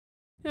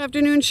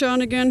Afternoon,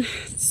 Sean again.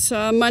 It's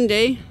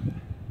Monday.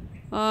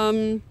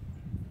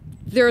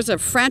 There's a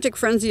frantic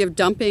frenzy of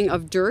dumping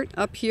of dirt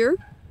up here.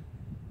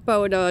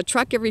 About a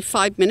truck every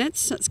 5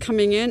 minutes that's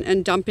coming in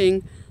and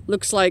dumping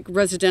looks like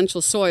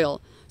residential soil.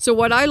 So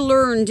what I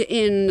learned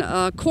in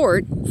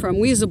court from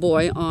Weasel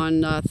Boy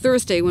on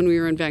Thursday when we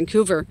were in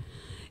Vancouver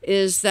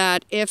is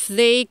that if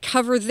they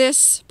cover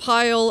this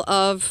pile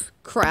of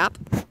crap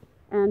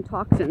and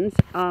toxins,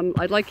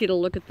 I'd like you to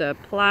look at the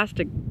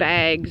plastic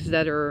bags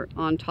that are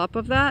on top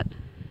of that.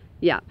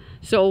 Yeah,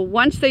 so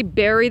once they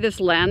bury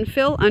this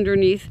landfill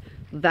underneath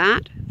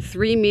that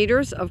 3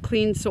 meters of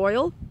clean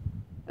soil,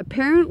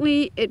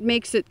 apparently it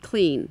makes it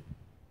clean.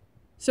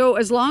 So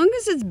as long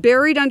as it's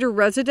buried under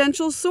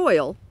residential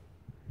soil,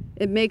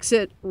 it makes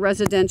it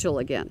residential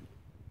again,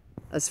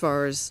 as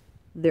far as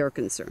they're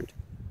concerned.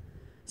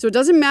 So it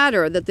doesn't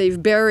matter that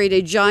they've buried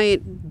a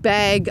giant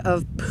bag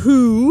of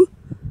poo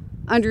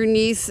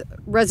underneath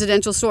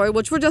residential soil,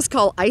 which we'll just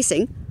call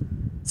icing.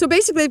 So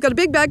basically they've got a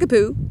big bag of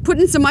poo,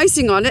 putting some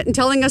icing on it and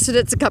telling us that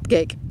it's a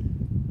cupcake.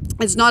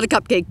 It's not a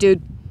cupcake,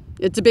 dude.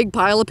 It's a big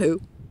pile of poo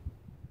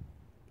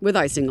with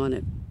icing on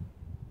it.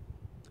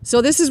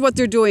 So this is what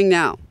they're doing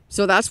now.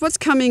 So that's what's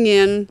coming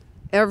in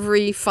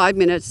every 5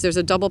 minutes. There's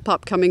a double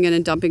pup coming in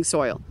and dumping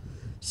soil.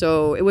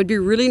 So it would be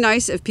really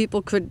nice if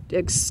people could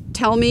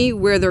tell me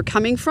where they're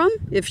coming from.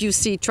 If you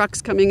see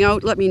trucks coming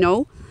out, let me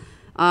know.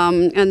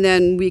 And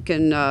then we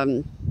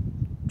can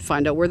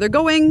find out where they're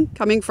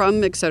coming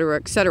from, etc.,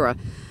 etc.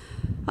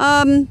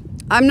 I'm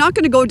not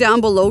going to go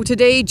down below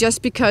today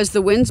just because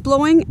the wind's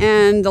blowing,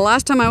 and the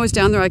last time I was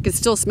down there I could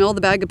still smell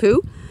the bag of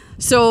poo,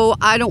 so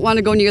I don't want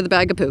to go near the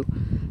bag of poo.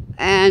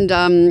 And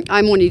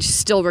I'm only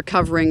still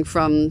recovering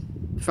from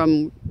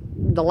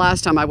the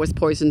last time I was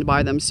poisoned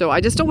by them, so I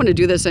just don't want to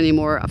do this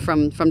anymore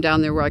from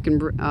down there where I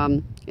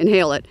can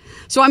inhale it.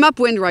 So I'm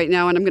upwind right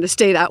now, and I'm going to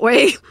stay that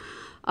way.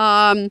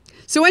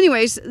 So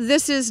anyways,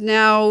 this is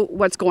now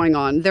what's going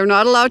on. They're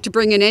not allowed to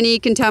bring in any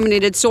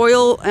contaminated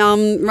soil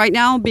right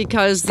now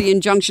because the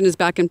injunction is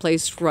back in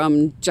place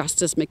from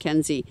Justice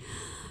McKenzie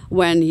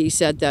when he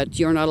said that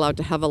you're not allowed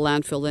to have a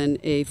landfill in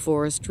a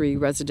forestry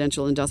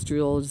residential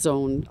industrial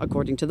zone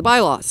according to the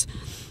bylaws.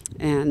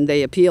 And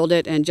they appealed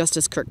it, and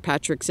Justice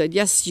Kirkpatrick said,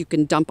 yes, you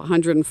can dump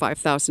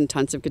 105,000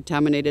 tons of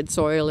contaminated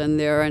soil in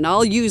there, and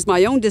I'll use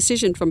my own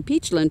decision from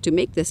Peachland to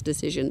make this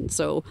decision.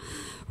 So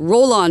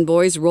roll on,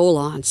 boys, roll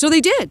on. So they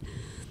did.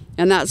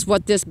 And that's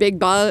what this big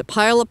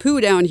pile of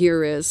poo down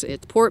here is.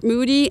 It's Port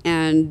Moody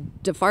and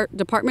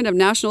Department of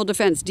National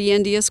Defense,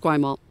 DND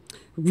Esquimalt.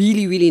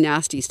 Really, really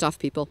nasty stuff,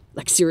 people.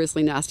 Like,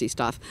 seriously nasty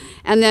stuff.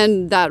 And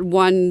then that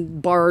one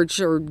barge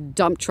or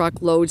dump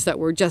truck loads that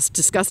were just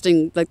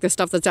disgusting, like the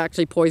stuff that's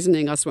actually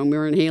poisoning us when we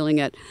were inhaling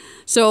it.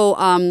 So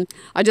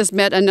I just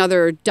met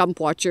another dump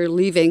watcher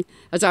leaving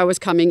as I was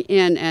coming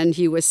in, and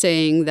he was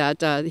saying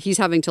that he's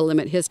having to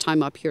limit his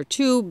time up here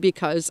too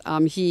because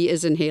he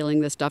is inhaling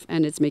this stuff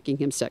and it's making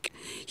him sick.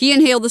 He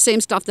inhaled the same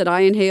stuff that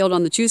I inhaled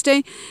on the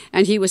Tuesday,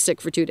 and he was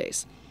sick for 2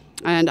 days.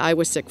 And I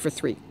was sick for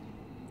 3.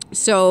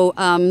 So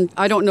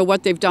I don't know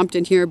what they've dumped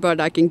in here, but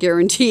I can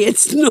guarantee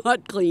it's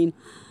not clean.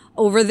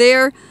 Over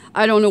there,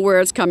 I don't know where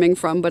it's coming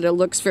from, but it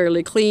looks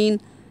fairly clean.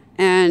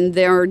 And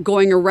they're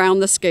going around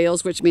the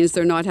scales, which means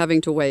they're not having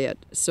to weigh it.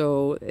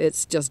 So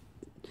it's just,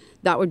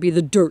 that would be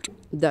the dirt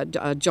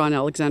that John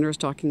Alexander is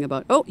talking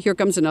about. Oh, here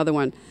comes another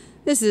one.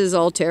 This is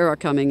Alterra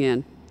coming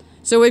in.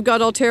 So we've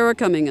got Alterra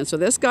coming in. So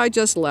this guy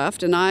just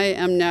left, and I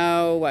am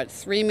now,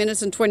 3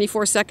 minutes and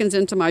 24 seconds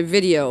into my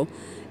video.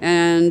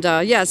 And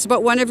yeah, it's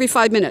about one every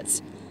 5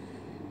 minutes.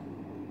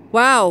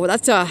 Wow,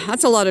 that's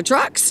a lot of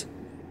trucks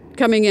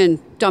coming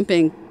in,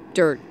 dumping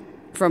dirt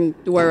from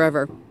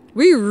wherever.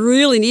 We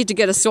really need to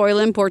get a soil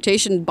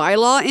importation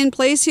bylaw in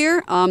place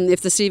here. If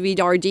the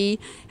CVRD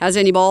has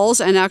any balls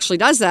and actually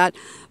does that,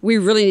 we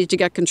really need to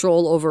get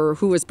control over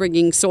who is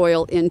bringing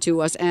soil into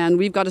us. And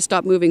we've got to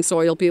stop moving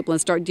soil, people, and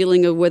start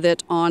dealing with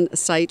it on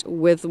site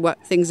with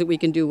what things that we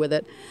can do with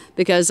it.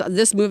 Because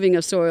this moving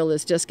of soil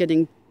is just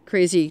getting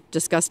crazy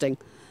disgusting.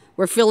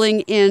 We're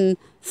filling in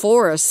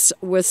forests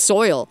with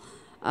soil.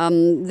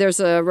 There's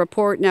a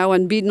report now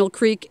on Beadnell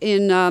Creek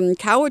in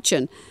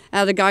Cowichan.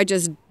 The guy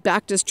just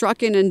backed his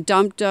truck in and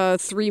dumped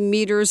 3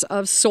 meters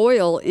of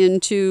soil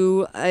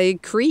into a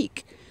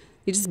creek.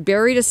 He just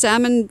buried a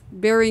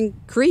salmon-bearing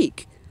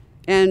creek.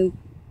 And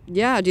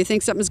yeah, do you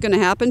think something's going to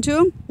happen to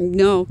him?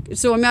 No.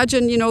 So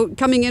imagine,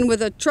 coming in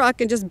with a truck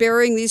and just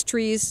burying these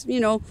trees,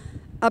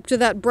 up to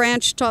that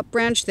top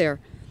branch there.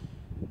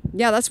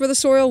 Yeah, that's where the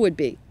soil would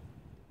be.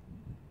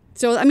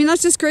 So, I mean,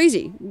 that's just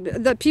crazy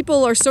that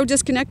people are so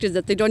disconnected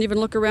that they don't even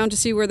look around to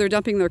see where they're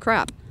dumping their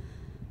crap.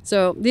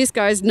 So these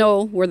guys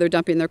know where they're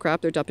dumping their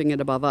crap. They're dumping it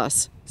above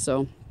us.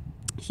 So,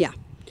 yeah.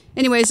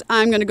 Anyways,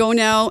 I'm going to go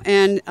now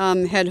and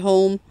head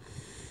home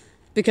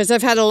because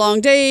I've had a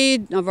long day.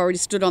 I've already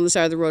stood on the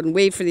side of the road and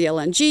waved for the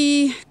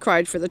LNG,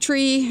 cried for the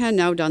tree, and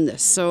now done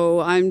this.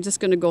 So I'm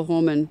just going to go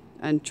home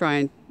and try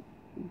and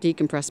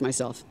decompress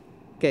myself.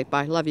 Okay,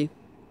 bye. Love you.